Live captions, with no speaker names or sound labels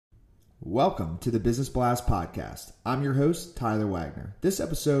Welcome to the Business Blast Podcast. I'm your host, Tyler Wagner. This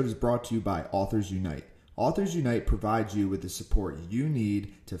episode is brought to you by Authors Unite. Authors Unite provides you with the support you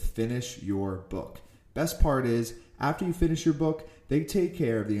need to finish your book. Best part is, after you finish your book, they take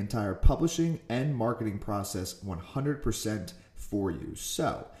care of the entire publishing and marketing process 100% for you.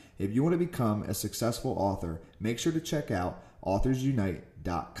 So, if you want to become a successful author, make sure to check out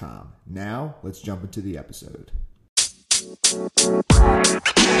authorsunite.com. Now, let's jump into the episode.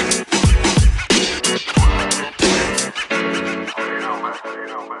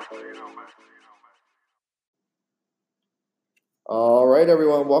 All right,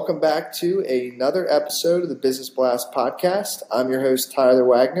 everyone. Welcome back to another episode of the Business Blast Podcast. I'm your host, Tyler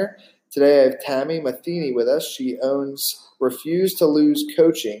Wagner. Today I have Tammy Matheny with us. She owns Refuse to Lose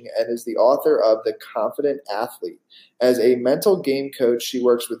Coaching and is the author of The Confident Athlete. As a mental game coach, she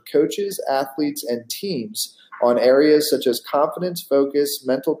works with coaches, athletes, and teams on areas such as confidence, focus,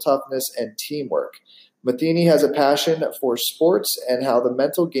 mental toughness, and teamwork. Matheny has a passion for sports and how the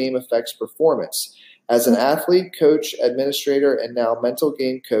mental game affects performance. As an athlete, coach, administrator, and now mental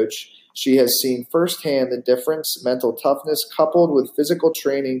game coach, she has seen firsthand the difference mental toughness coupled with physical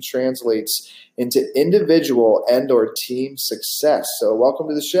training translates into individual and or team success. So welcome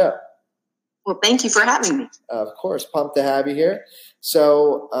to the show. Well, thank you for having me. Of course, pumped to have you here.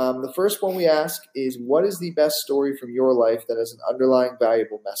 So the first one we ask is, what is the best story from your life that has an underlying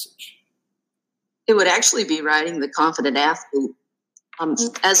valuable message? It would actually be writing The Confident Athlete.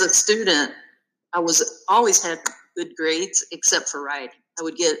 As a student, I always had good grades except for writing. I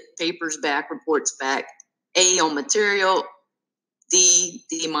would get papers back, reports back, A on material, D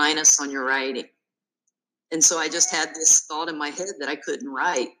minus on your writing. And so I just had this thought in my head that I couldn't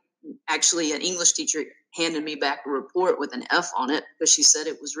write. Actually, an English teacher handed me back a report with an F on it because she said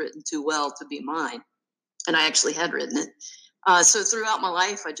it was written too well to be mine. And I actually had written it. So throughout my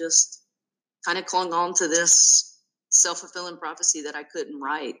life, I just kind of clung on to this self-fulfilling prophecy that I couldn't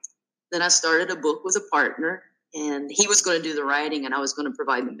write. Then I started a book with a partner, and he was going to do the writing and I was going to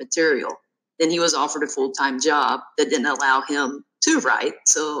provide the material. Then he was offered a full-time job that didn't allow him to write.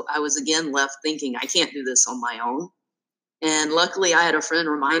 So I was again left thinking, I can't do this on my own. And luckily I had a friend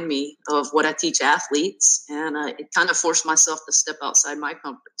remind me of what I teach athletes, and it kind of forced myself to step outside my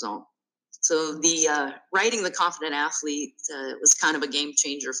comfort zone. So the writing The Confident Athlete was kind of a game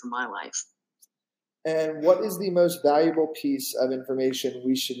changer for my life. And what is the most valuable piece of information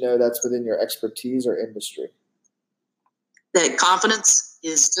we should know that's within your expertise or industry? That confidence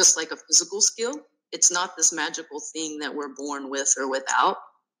is just like a physical skill. It's not this magical thing that we're born with or without,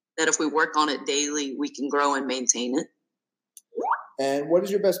 that if we work on it daily, we can grow and maintain it. And what is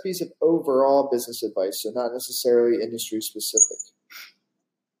your best piece of overall business advice, so not necessarily industry specific?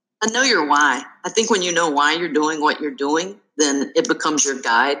 I know your why. I think when you know why you're doing what you're doing, then it becomes your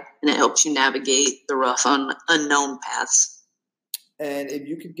guide and it helps you navigate the rough, unknown paths. And if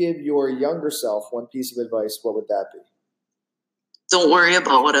you could give your younger self one piece of advice, what would that be? Don't worry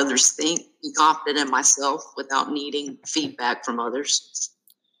about what others think. Be confident in myself without needing feedback from others.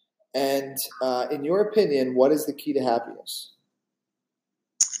 And in your opinion, what is the key to happiness?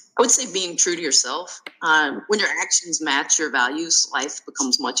 I would say being true to yourself. When your actions match your values, life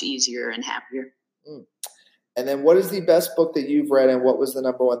becomes much easier and happier. And then what is the best book that you've read, and what was the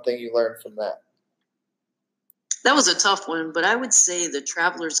number one thing you learned from that? That was a tough one, but I would say The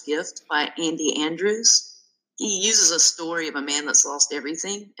Traveler's Gift by Andy Andrews. He uses a story of a man that's lost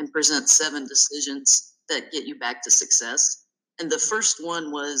everything and presents 7 decisions that get you back to success. And the first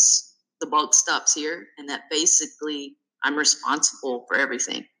one was the buck stops here, and that basically I'm responsible for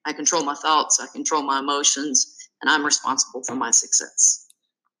everything. I control my thoughts, I control my emotions, and I'm responsible for my success.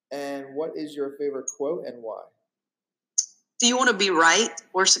 And what is your favorite quote and why? Do you want to be right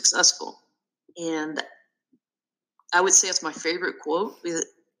or successful? And I would say it's my favorite quote.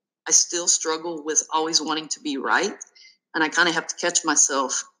 I still struggle with always wanting to be right. And I kind of have to catch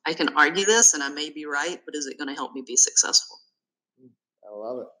myself. I can argue this and I may be right, but is it going to help me be successful? I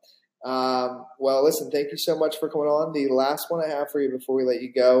love it. Well, listen, thank you so much for coming on. The last one I have for you before we let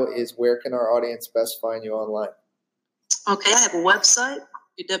you go is, where can our audience best find you online? Okay, I have a website,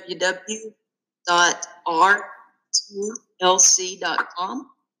 www.r2lc.com,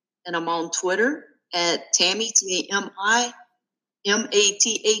 and I'm on Twitter at Tammy,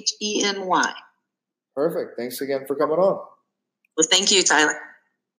 TAMIMATHENY. Perfect. Thanks again for coming on. Well, thank you, Tyler.